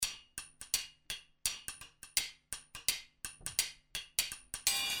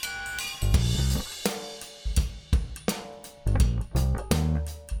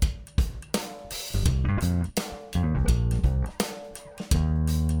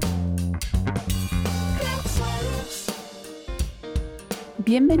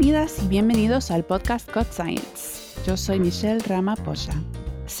Bienvenidas y bienvenidos al podcast Got Science. Yo soy Michelle Rama-Pocha.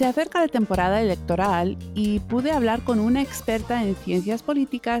 Se acerca la temporada electoral y pude hablar con una experta en ciencias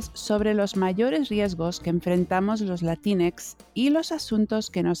políticas sobre los mayores riesgos que enfrentamos los latinx y los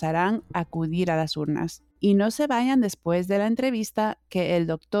asuntos que nos harán acudir a las urnas. Y no se vayan después de la entrevista que el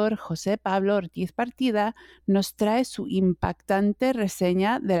doctor José Pablo Ortiz Partida nos trae su impactante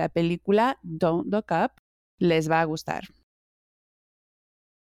reseña de la película Don't Look Up. Les va a gustar.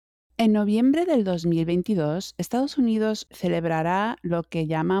 En noviembre del 2022, Estados Unidos celebrará lo que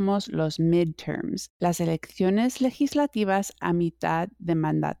llamamos los midterms, las elecciones legislativas a mitad de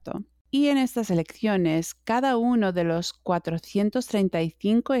mandato. Y en estas elecciones, cada uno de los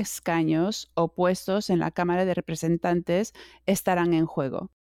 435 escaños o puestos en la Cámara de Representantes estarán en juego.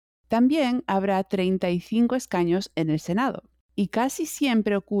 También habrá 35 escaños en el Senado. Y casi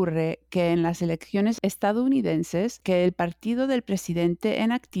siempre ocurre que en las elecciones estadounidenses que el partido del presidente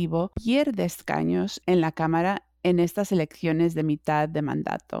en activo pierde escaños en la Cámara en estas elecciones de mitad de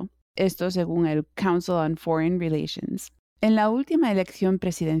mandato. Esto según el Council on Foreign Relations. En la última elección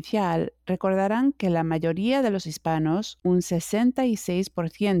presidencial, recordarán que la mayoría de los hispanos, un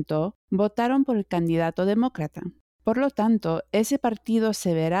 66%, votaron por el candidato demócrata. Por lo tanto, ese partido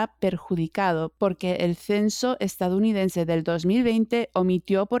se verá perjudicado porque el censo estadounidense del 2020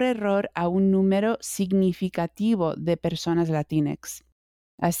 omitió por error a un número significativo de personas latinx.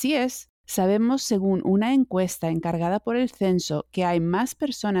 Así es, sabemos según una encuesta encargada por el censo que hay más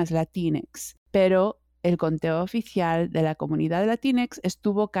personas latinx, pero el conteo oficial de la comunidad latinx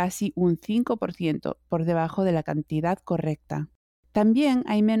estuvo casi un 5% por debajo de la cantidad correcta. También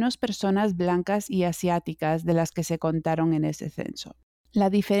hay menos personas blancas y asiáticas de las que se contaron en ese censo. La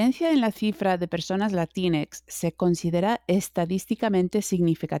diferencia en la cifra de personas latinx se considera estadísticamente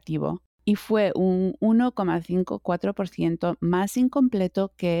significativo y fue un 1,54% más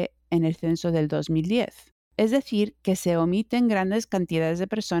incompleto que en el censo del 2010. Es decir, que se omiten grandes cantidades de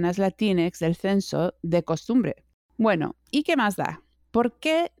personas latinx del censo de costumbre. Bueno, ¿y qué más da? ¿Por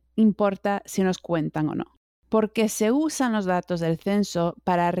qué importa si nos cuentan o no? Porque se usan los datos del censo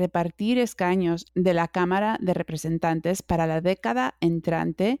para repartir escaños de la Cámara de Representantes para la década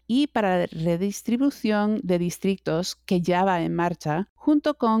entrante y para la redistribución de distritos que ya va en marcha,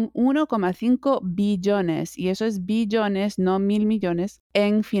 junto con 1,5 billones, y eso es billones, no 1.000 millones,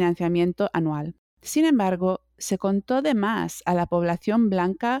 en financiamiento anual. Sin embargo, se contó de más a la población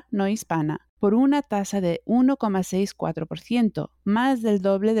blanca no hispana, por una tasa de 1,64%, más del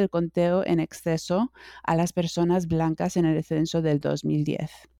doble del conteo en exceso a las personas blancas en el censo del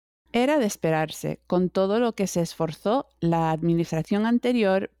 2010. Era de esperarse, con todo lo que se esforzó la administración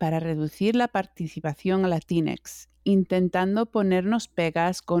anterior para reducir la participación latinx, intentando ponernos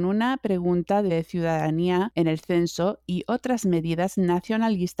pegas con una pregunta de ciudadanía en el censo y otras medidas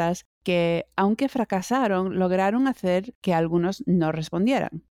nacionalistas que, aunque fracasaron, lograron hacer que algunos no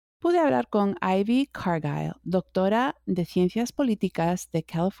respondieran. Pude hablar con Ivy Cargile, doctora de Ciencias Políticas de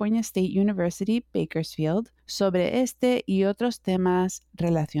California State University, Bakersfield, sobre este y otros temas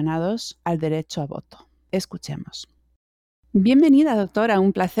relacionados al derecho a voto. Escuchemos. Bienvenida, doctora,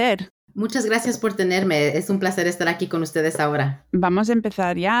 un placer. Muchas gracias por tenerme. Es un placer estar aquí con ustedes ahora. Vamos a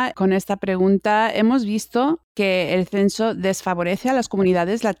empezar ya con esta pregunta. Hemos visto que el censo desfavorece a las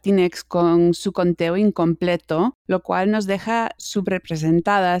comunidades latinx con su conteo incompleto, lo cual nos deja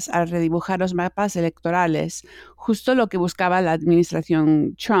subrepresentadas al redibujar los mapas electorales, justo lo que buscaba la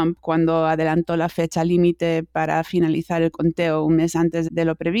administración Trump cuando adelantó la fecha límite para finalizar el conteo un mes antes de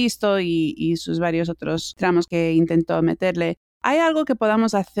lo previsto y sus varios otros tramos que intentó meterle. ¿Hay algo que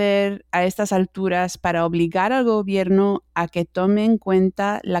podamos hacer a estas alturas para obligar al gobierno a que tome en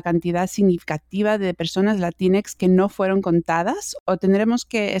cuenta la cantidad significativa de personas latinx que no fueron contadas o tendremos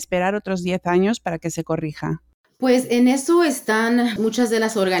que esperar otros 10 años para que se corrija? Pues en eso están muchas de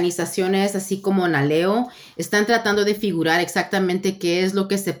las organizaciones, así como NALEO, están tratando de figurar exactamente qué es lo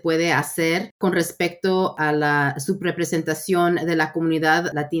que se puede hacer con respecto a la subrepresentación de la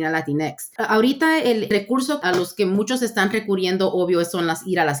comunidad latinx. Ahorita el recurso a los que muchos están recurriendo, obvio, son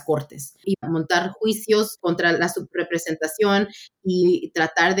ir a las cortes y montar juicios contra la subrepresentación y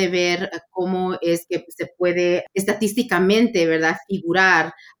tratar de ver cómo es que se puede estadísticamente, ¿verdad?,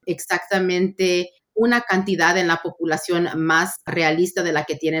 figurar exactamente una cantidad en la población más realista de la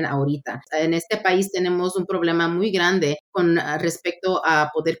que tienen ahorita. En este país tenemos un problema muy grande con respecto a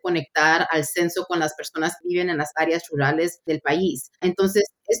poder conectar al censo con las personas que viven en las áreas rurales del país. Entonces,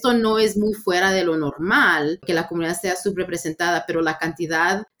 esto no es muy fuera de lo normal, que la comunidad sea subrepresentada, pero la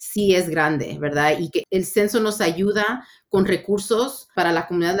cantidad sí es grande, ¿verdad? Y que el censo nos ayuda con recursos para la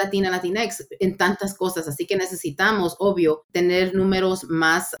comunidad latina, latinx, en tantas cosas. Así que necesitamos, obvio, tener números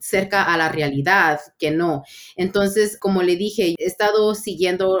más cerca a la realidad que no. Entonces, como le dije, he estado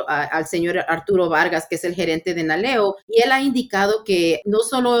siguiendo al señor Arturo Vargas, que es el gerente de NALEO, y él ha indicado que no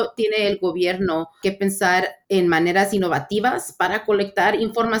solo tiene el gobierno que pensar en maneras innovativas para colectar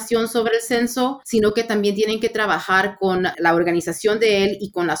información sobre el censo, sino que también tienen que trabajar con la organización de él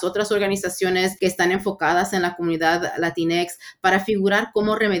y con las otras organizaciones que están enfocadas en la comunidad latinx para figurar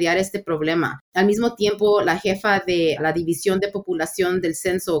cómo remediar este problema. Al mismo tiempo, la jefa de la División de Población del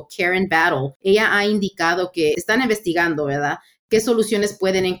Censo, Karen Battle, ella ha indicado que están investigando, ¿verdad?, qué soluciones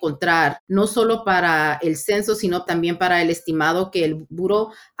pueden encontrar, no solo para el censo, sino también para el estimado que el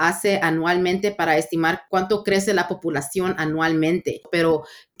Buró hace anualmente para estimar cuánto crece la población anualmente. Pero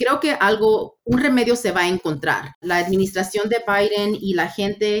creo que un remedio se va a encontrar. La administración de Biden y la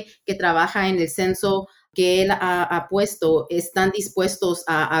gente que trabaja en el censo que él ha puesto están dispuestos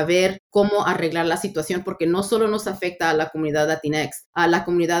a ver cómo arreglar la situación, porque no solo nos afecta a la comunidad latinx, a la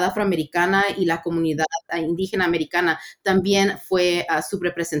comunidad afroamericana y la comunidad indígena americana también fue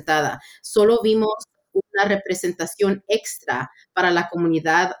subrepresentada. Solo vimos una representación extra para la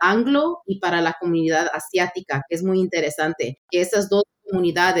comunidad anglo y para la comunidad asiática, que es muy interesante, que esas dos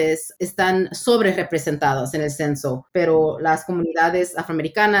comunidades están sobre representadas en el censo, pero las comunidades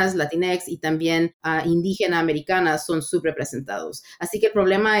afroamericanas, latinx y también indígena americanas son subrepresentados. Así que el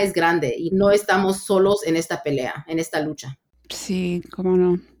problema es grande y no estamos solos en esta pelea, en esta lucha. Sí, cómo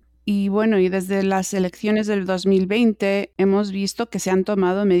no. Y bueno, y desde las elecciones del 2020 hemos visto que se han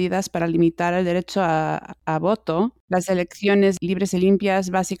tomado medidas para limitar el derecho a voto. Las elecciones libres y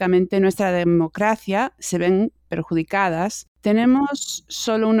limpias, básicamente nuestra democracia, se ven perjudicadas. Tenemos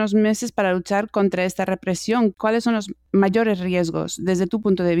solo unos meses para luchar contra esta represión. ¿Cuáles son los mayores riesgos desde tu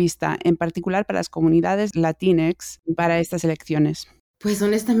punto de vista, en particular para las comunidades latinx, para estas elecciones? Pues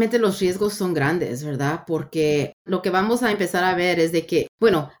honestamente los riesgos son grandes, ¿verdad? Porque lo que vamos a empezar a ver es de que,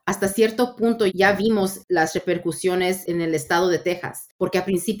 bueno, hasta cierto punto ya vimos las repercusiones en el estado de Texas, porque a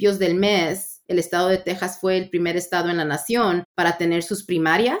principios del mes el estado de Texas fue el primer estado en la nación para tener sus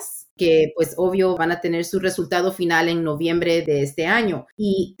primarias, que pues obvio van a tener su resultado final en noviembre de este año.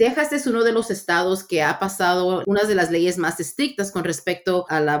 Y Texas es uno de los estados que ha pasado una de las leyes más estrictas con respecto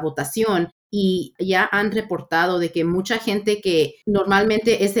a la votación. Y ya han reportado de que mucha gente que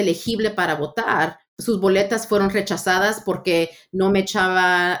normalmente es elegible para votar, sus boletas fueron rechazadas porque no me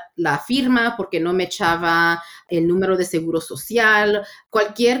echaba la firma, porque no me echaba el número de seguro social,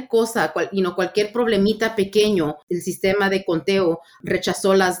 cualquier cosa, cualquier problemita pequeño, el sistema de conteo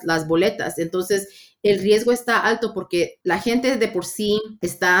rechazó las boletas. Entonces, el riesgo está alto porque la gente de por sí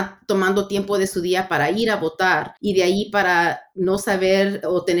está tomando tiempo de su día para ir a votar y de ahí para no saber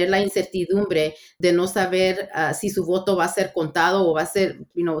o tener la incertidumbre de no saber si su voto va a ser contado o va a ser,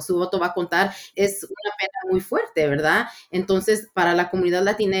 su voto va a contar, es una pena muy fuerte, ¿verdad? Entonces, para la comunidad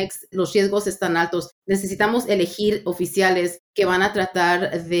latinx, los riesgos están altos. Necesitamos elegir oficiales que van a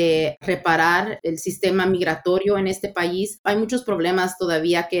tratar de reparar el sistema migratorio en este país. Hay muchos problemas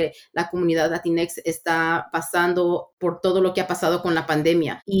todavía que la comunidad latinx está pasando por todo lo que ha pasado con la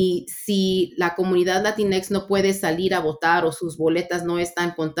pandemia. Y si la comunidad latinx no puede salir a votar o sus boletas no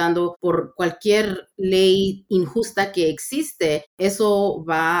están contando por cualquier ley injusta que existe, eso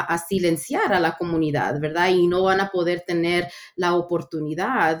va a silenciar a la comunidad, ¿verdad? Y no van a poder tener la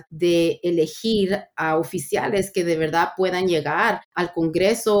oportunidad de elegir a oficiales que de verdad puedan llegar al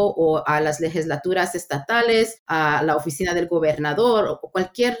Congreso o a las legislaturas estatales, a la oficina del gobernador o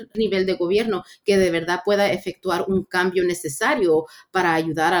cualquier nivel de gobierno que de verdad pueda efectuar un cambio necesario para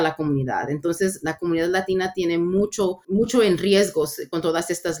ayudar a la comunidad. Entonces, la comunidad latina tiene mucho en riesgos con todas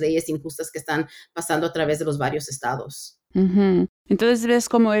estas leyes injustas que están pasando a través de los varios estados. Uh-huh. Entonces, ves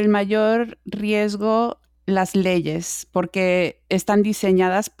como el mayor riesgo las leyes, porque están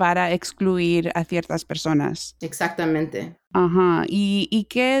diseñadas para excluir a ciertas personas. Exactamente. Ajá. ¿Y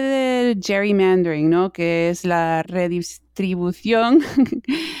qué del gerrymandering, ¿no? Que es la redistribución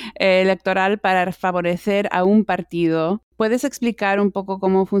electoral para favorecer a un partido? ¿Puedes explicar un poco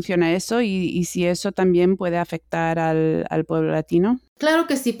cómo funciona eso y si eso también puede afectar al pueblo latino? Claro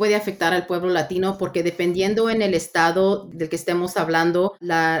que sí puede afectar al pueblo latino porque dependiendo en el estado del que estemos hablando,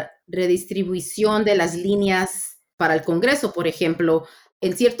 la redistribución de las líneas para el Congreso, por ejemplo,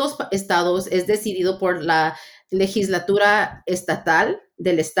 en ciertos estados es decidido por la legislatura estatal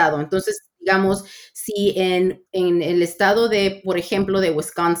del estado. Entonces, digamos, si en el estado de, por ejemplo, de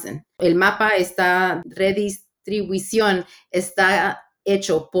Wisconsin, el mapa está redistribución está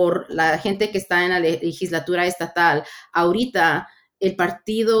hecho por la gente que está en la legislatura estatal, ahorita el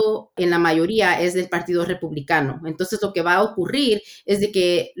partido en la mayoría es del Partido Republicano. Entonces, lo que va a ocurrir es de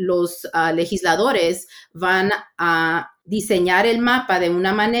que los legisladores van a diseñar el mapa de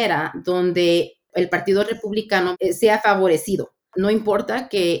una manera donde el Partido Republicano sea favorecido. No importa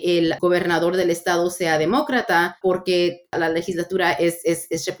que el gobernador del estado sea demócrata, porque la legislatura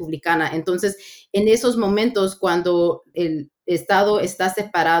es republicana. Entonces, en esos momentos, cuando el estado está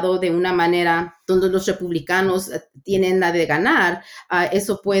separado de una manera donde los republicanos tienen la de ganar,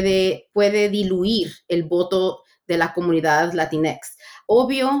 eso puede diluir el voto de la comunidad latinx.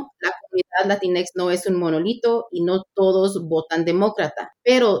 Obvio, la comunidad latinx no es un monolito y no todos votan demócrata,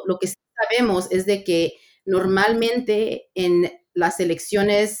 pero lo que sí sabemos es de que normalmente en las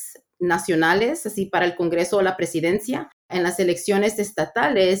elecciones nacionales, así para el Congreso o la presidencia, en las elecciones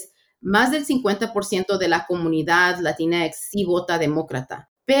estatales, más del 50% de la comunidad latinx sí vota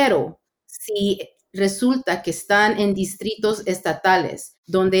demócrata. Pero si resulta que están en distritos estatales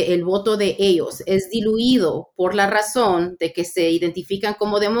donde el voto de ellos es diluido por la razón de que se identifican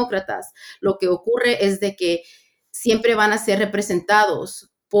como demócratas, lo que ocurre es de que siempre van a ser representados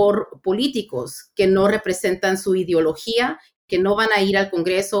por políticos que no representan su ideología, que no van a ir al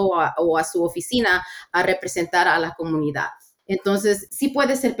Congreso o a su oficina a representar a la comunidad. Entonces, sí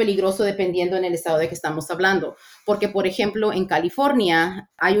puede ser peligroso dependiendo en el estado de que estamos hablando, porque, por ejemplo, en California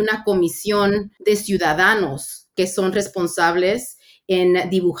hay una comisión de ciudadanos que son responsables en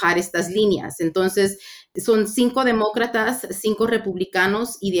dibujar estas líneas. Entonces, son 5 demócratas, 5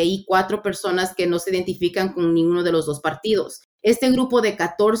 republicanos y de ahí 4 personas que no se identifican con ninguno de los dos partidos. Este grupo de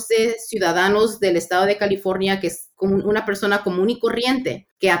 14 ciudadanos del estado de California, que es una persona común y corriente,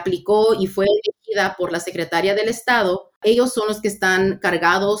 que aplicó y fue elegida por la secretaria del estado, ellos son los que están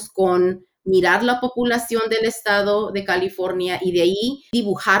cargados con mirar la población del estado de California y de ahí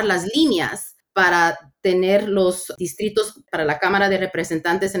dibujar las líneas para tener los distritos para la Cámara de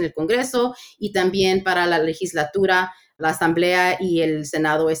Representantes en el Congreso y también para la legislatura, la Asamblea y el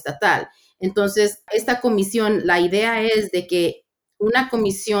Senado estatal. Entonces, esta comisión, la idea es de que una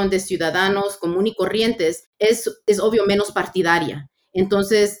comisión de ciudadanos común y corrientes es obvio menos partidaria.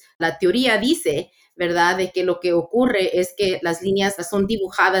 Entonces, la teoría dice, ¿verdad?, de que lo que ocurre es que las líneas son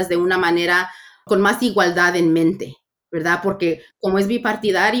dibujadas de una manera con más igualdad en mente, ¿verdad? Porque como es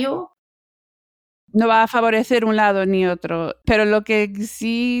bipartidario, no va a favorecer un lado ni otro, pero lo que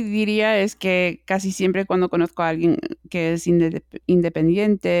sí diría es que casi siempre cuando conozco a alguien que es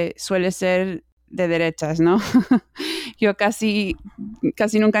independiente suele ser de derechas, ¿no? Yo casi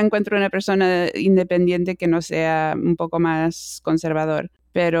nunca encuentro una persona independiente que no sea un poco más conservador,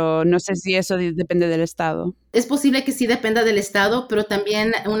 pero no sé si eso depende del estado. es posible que sí dependa del estado, pero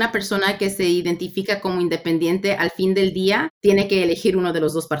también una persona que se identifica como independiente al fin del día tiene que elegir uno de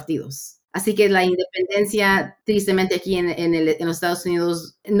los dos partidos. Así que la independencia, tristemente aquí en los Estados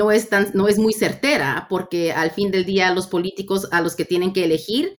Unidos, no es muy certera, porque al fin del día los políticos a los que tienen que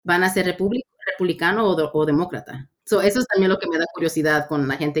elegir van a ser republicano o demócrata. Eso es también lo que me da curiosidad con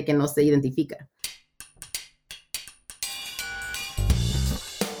la gente que no se identifica.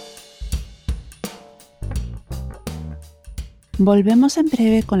 Volvemos en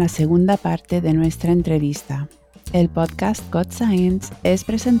breve con la segunda parte de nuestra entrevista. El podcast Got Science es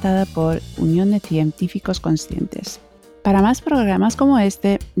presentada por Unión de Científicos Conscientes. Para más programas como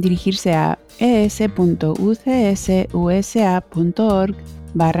este, dirigirse a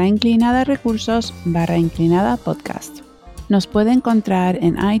es.ucsusa.org/recursos/podcast. Nos puede encontrar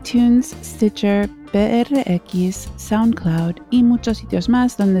en iTunes, Stitcher, PRX, SoundCloud y muchos sitios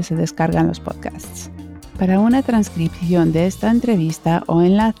más donde se descargan los podcasts. Para una transcripción de esta entrevista o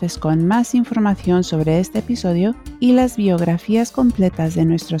enlaces con más información sobre este episodio y las biografías completas de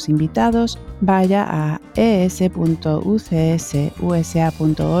nuestros invitados, vaya a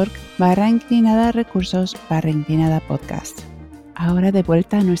es.ucsusa.org/recursos/podcast. Ahora de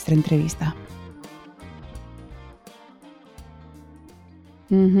vuelta a nuestra entrevista.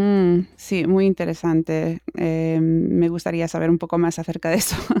 Sí, muy interesante. Me gustaría saber un poco más acerca de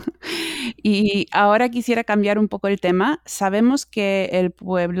eso. Y ahora quisiera cambiar un poco el tema. Sabemos que el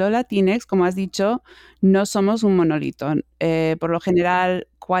pueblo latinx, como has dicho, no somos un monolito. Por lo general,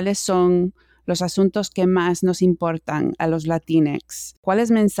 ¿cuáles son los asuntos que más nos importan a los latinx?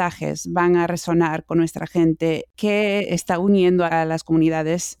 ¿Cuáles mensajes van a resonar con nuestra gente que está uniendo a las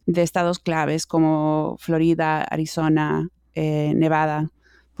comunidades de estados claves como Florida, Arizona, Nevada,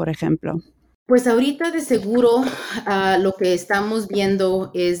 por ejemplo? Pues ahorita de seguro lo que estamos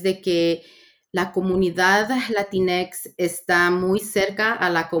viendo es de que la comunidad latinx está muy cerca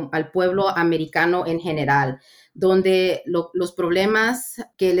al pueblo americano en general, donde los problemas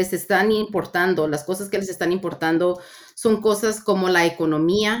que les están importando, las cosas que les están importando son cosas como la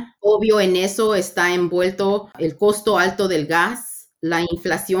economía. Obvio, en eso está envuelto el costo alto del gas, la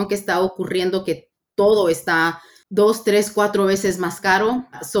inflación que está ocurriendo, que todo está 2, 3, 4 veces más caro.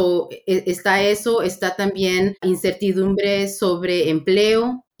 Está eso, está también incertidumbre sobre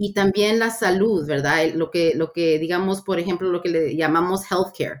empleo y también la salud, ¿verdad? Lo que digamos, por ejemplo, lo que le llamamos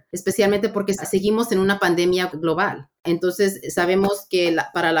healthcare, especialmente porque seguimos en una pandemia global. Entonces, sabemos que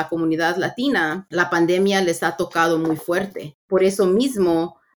para la comunidad latina, la pandemia les ha tocado muy fuerte. Por eso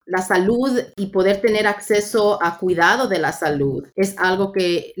mismo, la salud y poder tener acceso a cuidado de la salud es algo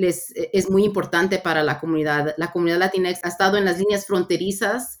que es muy importante para la comunidad. La comunidad latina ha estado en las líneas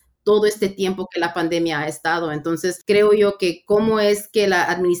fronterizas todo este tiempo que la pandemia ha estado. Entonces, creo yo que cómo es que la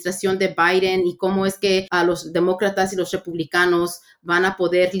administración de Biden y cómo es que a los demócratas y los republicanos van a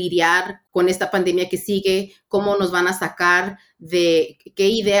poder lidiar con esta pandemia que sigue, cómo nos van a sacar de qué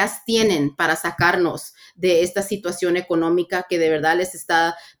ideas tienen para sacarnos de esta situación económica que de verdad les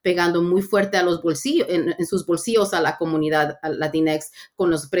está pegando muy fuerte a los bolsillos, en sus bolsillos a la comunidad latinx,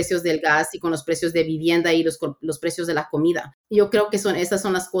 con los precios del gas y con los precios de vivienda y los precios de la comida. Yo creo que esas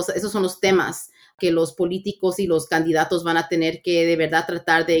son las cosas, esos son los temas que los políticos y los candidatos van a tener que de verdad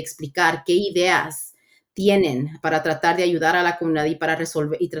tratar de explicar qué ideas tienen para tratar de ayudar a la comunidad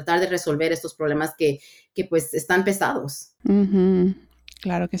y tratar de resolver estos problemas que pues están pesados. Uh-huh.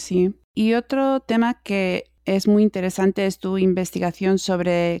 Claro que sí. Y otro tema que es muy interesante es tu investigación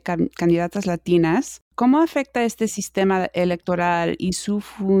sobre candidatas latinas. ¿Cómo afecta este sistema electoral y su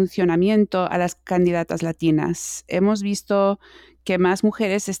funcionamiento a las candidatas latinas? Hemos visto que más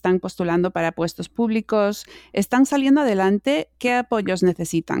mujeres están postulando para puestos públicos, están saliendo adelante. ¿Qué apoyos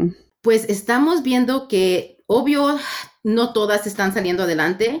necesitan? Pues estamos viendo que, obvio, no todas están saliendo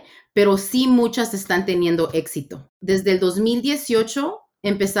adelante, pero sí muchas están teniendo éxito. Desde el 2018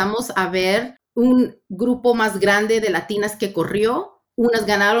 empezamos a ver un grupo más grande de latinas que corrió. Unas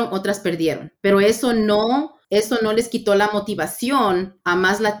ganaron, otras perdieron. Pero eso no les quitó la motivación a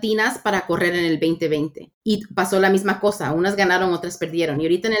más latinas para correr en el 2020. Y pasó la misma cosa. Unas ganaron, otras perdieron. Y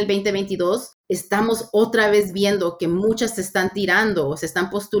ahorita en el 2022 estamos otra vez viendo que muchas se están tirando o se están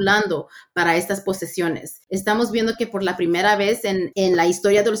postulando para estas posiciones. Estamos viendo que por la primera vez en la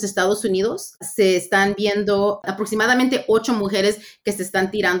historia de los Estados Unidos se están viendo aproximadamente 8 mujeres que se están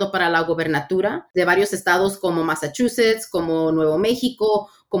tirando para la gobernatura de varios estados como Massachusetts, como Nuevo México,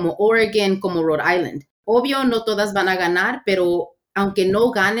 como Oregon, como Rhode Island. Obvio, no todas van a ganar, pero aunque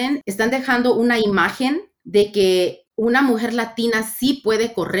no ganen, están dejando una imagen de que una mujer latina sí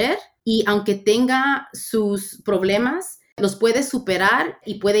puede correr y aunque tenga sus problemas, los puede superar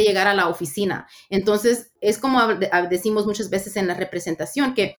y puede llegar a la oficina. Entonces, es como decimos muchas veces en la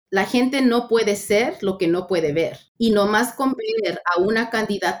representación, que la gente no puede ser lo que no puede ver. Y nomás con ver a una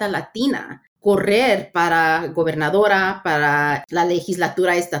candidata latina correr para gobernadora, para la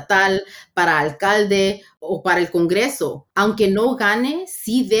legislatura estatal, para alcalde o para el Congreso, aunque no gane,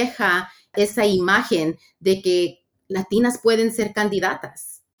 sí deja esa imagen de que latinas pueden ser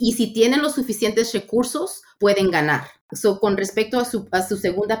candidatas. Y si tienen los suficientes recursos, pueden ganar. Con respecto a su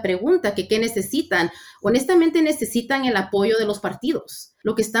segunda pregunta, que ¿qué necesitan? Honestamente necesitan el apoyo de los partidos.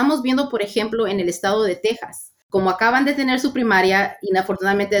 Lo que estamos viendo, por ejemplo, en el estado de Texas, como acaban de tener su primaria,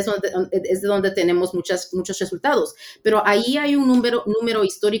 inafortunadamente es de donde tenemos muchos resultados, pero ahí hay un número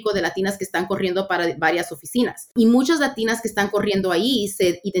histórico de latinas que están corriendo para varias oficinas y muchas latinas que están corriendo ahí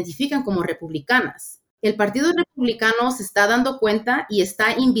se identifican como republicanas. El Partido Republicano se está dando cuenta y está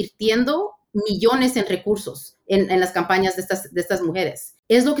invirtiendo millones en recursos en las campañas de estas mujeres.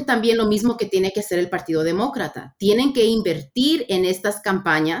 Es lo mismo que tiene que hacer el Partido Demócrata. Tienen que invertir en estas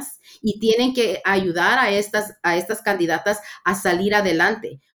campañas y tienen que ayudar a estas candidatas a salir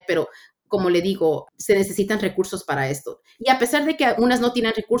adelante. Pero, como le digo, se necesitan recursos para esto. Y a pesar de que unas no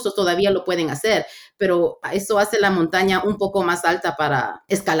tienen recursos, todavía lo pueden hacer, pero eso hace la montaña un poco más alta para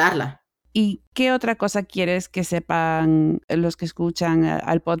escalarla. ¿Y qué otra cosa quieres que sepan los que escuchan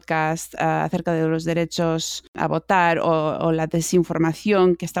al podcast acerca de los derechos a votar o la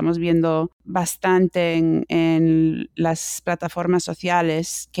desinformación que estamos viendo bastante en las plataformas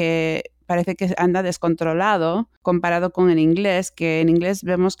sociales, que parece que anda descontrolado comparado con el inglés, que en inglés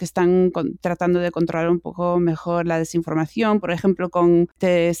vemos que están tratando de controlar un poco mejor la desinformación? Por ejemplo,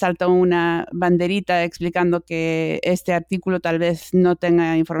 te salta una banderita explicando que este artículo tal vez no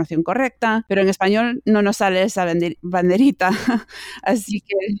tenga información correcta, pero en español no nos sale esa banderita, así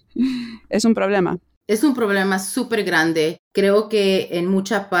que es un problema. Es un problema súper grande. Creo que en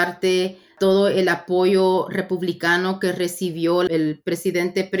mucha parte todo el apoyo republicano que recibió el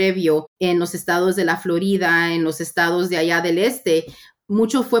presidente previo en los estados de la Florida, en los estados de allá del este,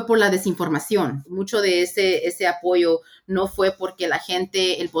 mucho fue por la desinformación. Mucho de ese apoyo no fue porque la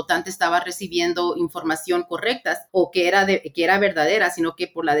gente, el votante estaba recibiendo información correcta o que era verdadera, sino que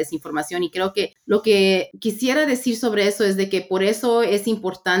por la desinformación. Y creo que lo que quisiera decir sobre eso es de que por eso es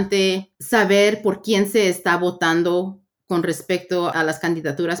importante saber por quién se está votando con respecto a las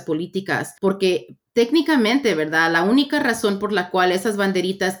candidaturas políticas, porque técnicamente, ¿verdad? La única razón por la cual esas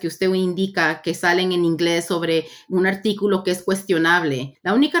banderitas que usted indica que salen en inglés sobre un artículo que es cuestionable,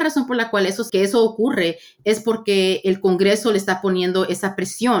 la única razón por la cual eso ocurre es porque el Congreso le está poniendo esa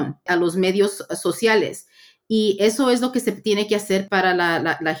presión a los medios sociales. Y eso es lo que se tiene que hacer para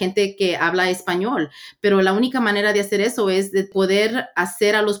la gente que habla español. Pero la única manera de hacer eso es de poder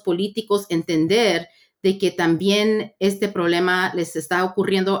hacer a los políticos entender de que también este problema les está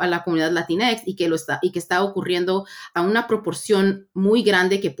ocurriendo a la comunidad latinx y que está ocurriendo a una proporción muy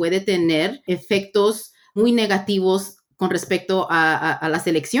grande que puede tener efectos muy negativos con respecto a las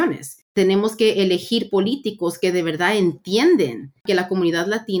elecciones. Tenemos que elegir políticos que de verdad entienden que la comunidad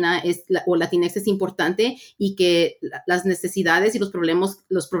latina o latinx es importante y que las necesidades y los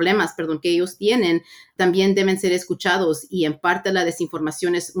problemas, que ellos tienen también deben ser escuchados, y en parte la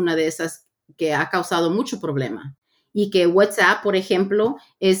desinformación es una de esas que ha causado mucho problema. Y que WhatsApp, por ejemplo,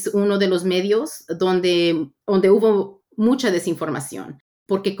 es uno de los medios donde hubo mucha desinformación,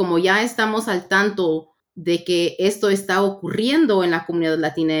 porque como ya estamos al tanto de que esto está ocurriendo en la comunidad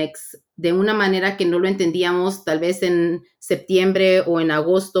latinx de una manera que no lo entendíamos tal vez en septiembre o en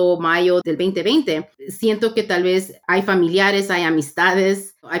agosto o mayo del 2020. Siento que tal vez hay familiares, hay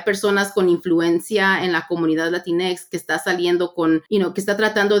amistades, hay personas con influencia en la comunidad latinx que está saliendo que está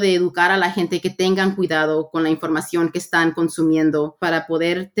tratando de educar a la gente que tengan cuidado con la información que están consumiendo para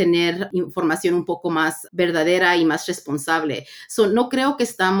poder tener información un poco más verdadera y más responsable. No creo que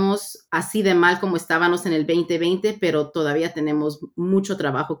estamos así de mal como estábamos en el 2020, pero todavía tenemos mucho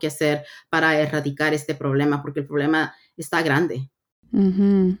trabajo que hacer para erradicar este problema, porque el problema está grande.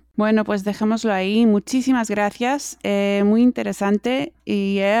 Uh-huh. Bueno, pues dejémoslo ahí. Muchísimas gracias. Muy interesante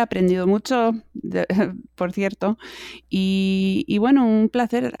y he aprendido mucho, por cierto. Y bueno, un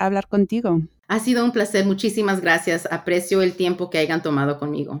placer hablar contigo. Ha sido un placer. Muchísimas gracias. Aprecio el tiempo que hayan tomado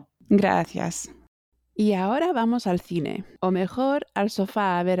conmigo. Gracias. Y ahora vamos al cine, o mejor, al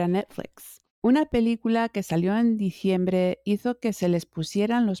sofá a ver a Netflix. Una película que salió en diciembre hizo que se les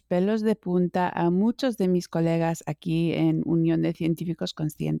pusieran los pelos de punta a muchos de mis colegas aquí en Unión de Científicos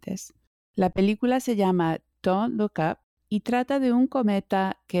Conscientes. La película se llama Don't Look Up y trata de un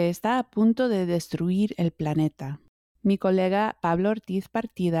cometa que está a punto de destruir el planeta. Mi colega Pablo Ortiz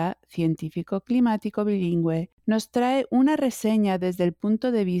Partida, científico climático bilingüe, nos trae una reseña desde el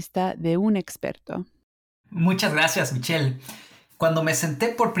punto de vista de un experto. Muchas gracias, Michelle. Cuando me senté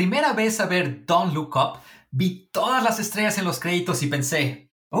por primera vez a ver Don't Look Up, vi todas las estrellas en los créditos y pensé,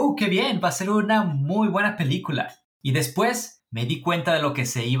 ¡oh, qué bien! Va a ser una muy buena película. Y después me di cuenta de lo que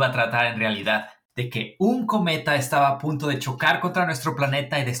se iba a tratar en realidad, de que un cometa estaba a punto de chocar contra nuestro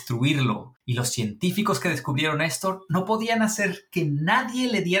planeta y destruirlo. Y los científicos que descubrieron esto no podían hacer que nadie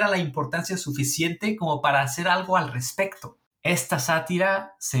le diera la importancia suficiente como para hacer algo al respecto. Esta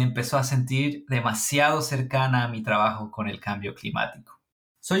sátira se empezó a sentir demasiado cercana a mi trabajo con el cambio climático.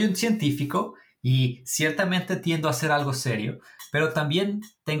 Soy un científico y ciertamente tiendo a hacer algo serio, pero también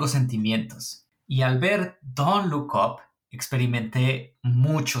tengo sentimientos. Y al ver Don't Look Up, experimenté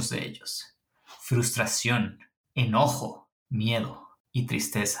muchos de ellos. Frustración, enojo, miedo y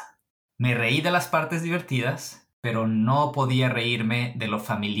tristeza. Me reí de las partes divertidas, pero no podía reírme de lo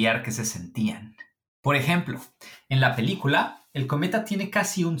familiar que se sentían. Por ejemplo, en la película, el cometa tiene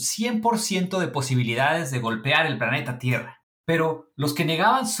casi un 100% de posibilidades de golpear el planeta Tierra, pero los que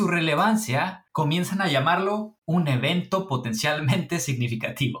negaban su relevancia comienzan a llamarlo un evento potencialmente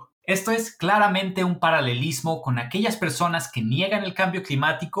significativo. Esto es claramente un paralelismo con aquellas personas que niegan el cambio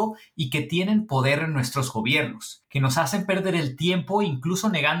climático y que tienen poder en nuestros gobiernos, que nos hacen perder el tiempo incluso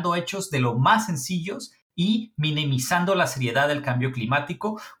negando hechos de lo más sencillos y minimizando la seriedad del cambio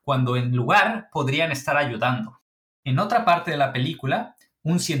climático cuando en lugar podrían estar ayudando. En otra parte de la película,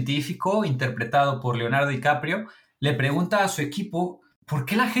 un científico interpretado por Leonardo DiCaprio le pregunta a su equipo ¿por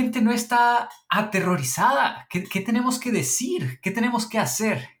qué la gente no está aterrorizada? ¿Qué tenemos que decir? ¿Qué tenemos que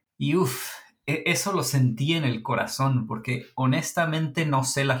hacer? Y eso lo sentí en el corazón porque honestamente no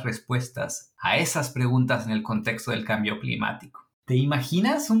sé las respuestas a esas preguntas en el contexto del cambio climático. ¿Te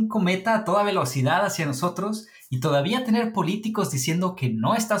imaginas un cometa a toda velocidad hacia nosotros y todavía tener políticos diciendo que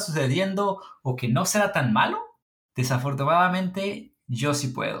no está sucediendo o que no será tan malo? Desafortunadamente, yo sí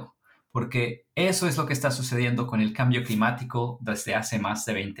puedo, porque eso es lo que está sucediendo con el cambio climático desde hace más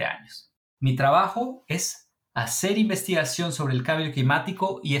de 20 años. Mi trabajo es hacer investigación sobre el cambio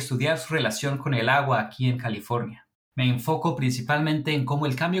climático y estudiar su relación con el agua aquí en California. Me enfoco principalmente en cómo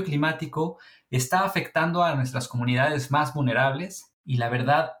el cambio climático está afectando a nuestras comunidades más vulnerables y la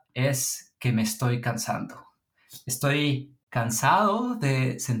verdad es que me estoy cansando. Estoy cansado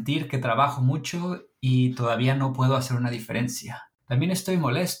de sentir que trabajo mucho y todavía no puedo hacer una diferencia. También estoy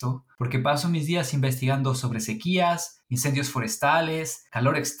molesto porque paso mis días investigando sobre sequías, incendios forestales,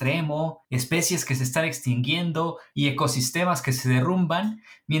 calor extremo, especies que se están extinguiendo y ecosistemas que se derrumban,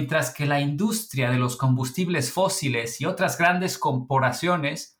 mientras que la industria de los combustibles fósiles y otras grandes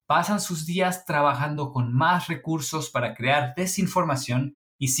corporaciones pasan sus días trabajando con más recursos para crear desinformación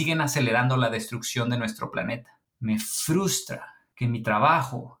y siguen acelerando la destrucción de nuestro planeta. Me frustra que mi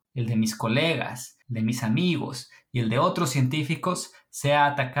trabajo, el de mis colegas, el de mis amigos y el de otros científicos sea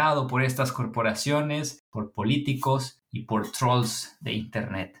atacado por estas corporaciones, por políticos y por trolls de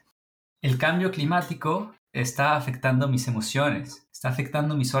Internet. El cambio climático está afectando mis emociones, está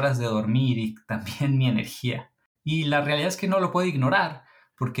afectando mis horas de dormir y también mi energía. Y la realidad es que no lo puedo ignorar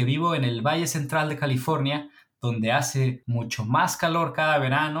porque vivo en el Valle Central de California, donde hace mucho más calor cada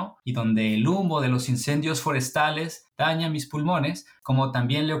verano y donde el humo de los incendios forestales daña mis pulmones, como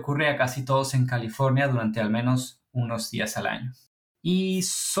también le ocurre a casi todos en California durante al menos unos días al año. Y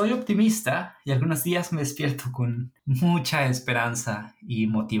soy optimista y algunos días me despierto con mucha esperanza y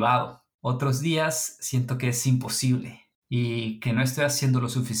motivado. Otros días siento que es imposible y que no estoy haciendo lo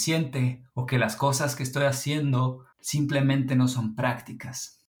suficiente o que las cosas que estoy haciendo simplemente no son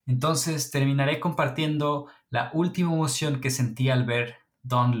prácticas. Entonces terminaré compartiendo la última emoción que sentí al ver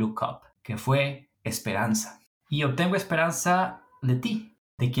Don't Look Up, que fue esperanza. Y obtengo esperanza de ti,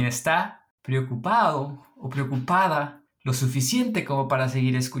 de quien está preocupado o preocupada lo suficiente como para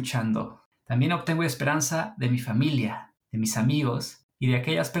seguir escuchando. También obtengo esperanza de mi familia, de mis amigos y de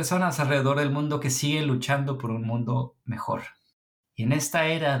aquellas personas alrededor del mundo que siguen luchando por un mundo mejor. Y en esta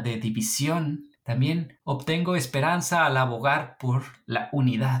era de división, también obtengo esperanza al abogar por la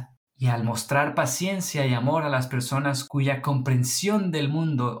unidad y al mostrar paciencia y amor a las personas cuya comprensión del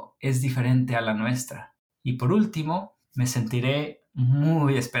mundo es diferente a la nuestra. Y por último, me sentiré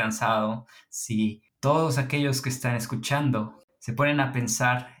muy esperanzado si todos aquellos que están escuchando se ponen a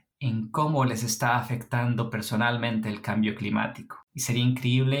pensar en cómo les está afectando personalmente el cambio climático. Y sería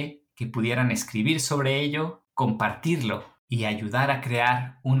increíble que pudieran escribir sobre ello, compartirlo y ayudar a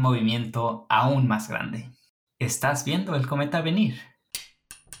crear un movimiento aún más grande. ¿Estás viendo el cometa venir?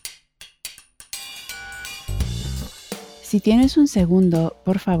 Si tienes un segundo,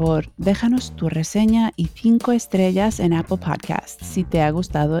 por favor, déjanos tu reseña y 5 estrellas en Apple Podcasts si te ha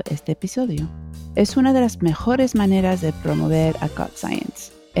gustado este episodio. Es una de las mejores maneras de promover a God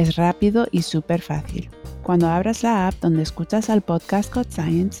Science. Es rápido y súper fácil. Cuando abras la app donde escuchas al podcast God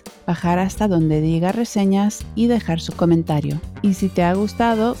Science, bajar hasta donde diga reseñas y dejar su comentario. Y si te ha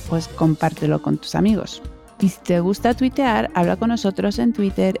gustado, pues compártelo con tus amigos. Y si te gusta tuitear, habla con nosotros en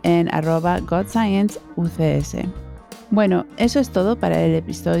Twitter en @GodScienceUCS. Bueno, eso es todo para el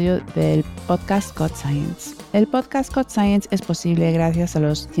episodio del podcast God Science. El podcast God Science es posible gracias a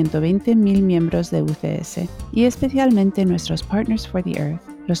los 120,000 miembros de UCS y especialmente nuestros Partners for the Earth,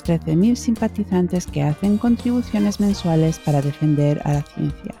 los 13,000 simpatizantes que hacen contribuciones mensuales para defender a la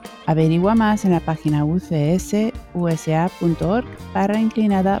ciencia. Averigua más en la página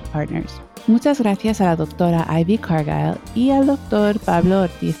ucsusa.org/partners. Muchas gracias a la doctora Ivy Cargile y al doctor Pablo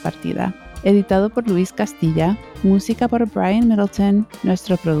Ortiz Partida. Editado por Luis Castilla, música por Brian Middleton,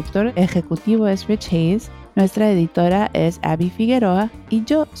 nuestro productor ejecutivo es Rich Hayes, nuestra editora es Abby Figueroa y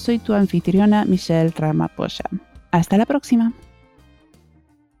yo soy tu anfitriona Michelle Ramaposa. Hasta la próxima.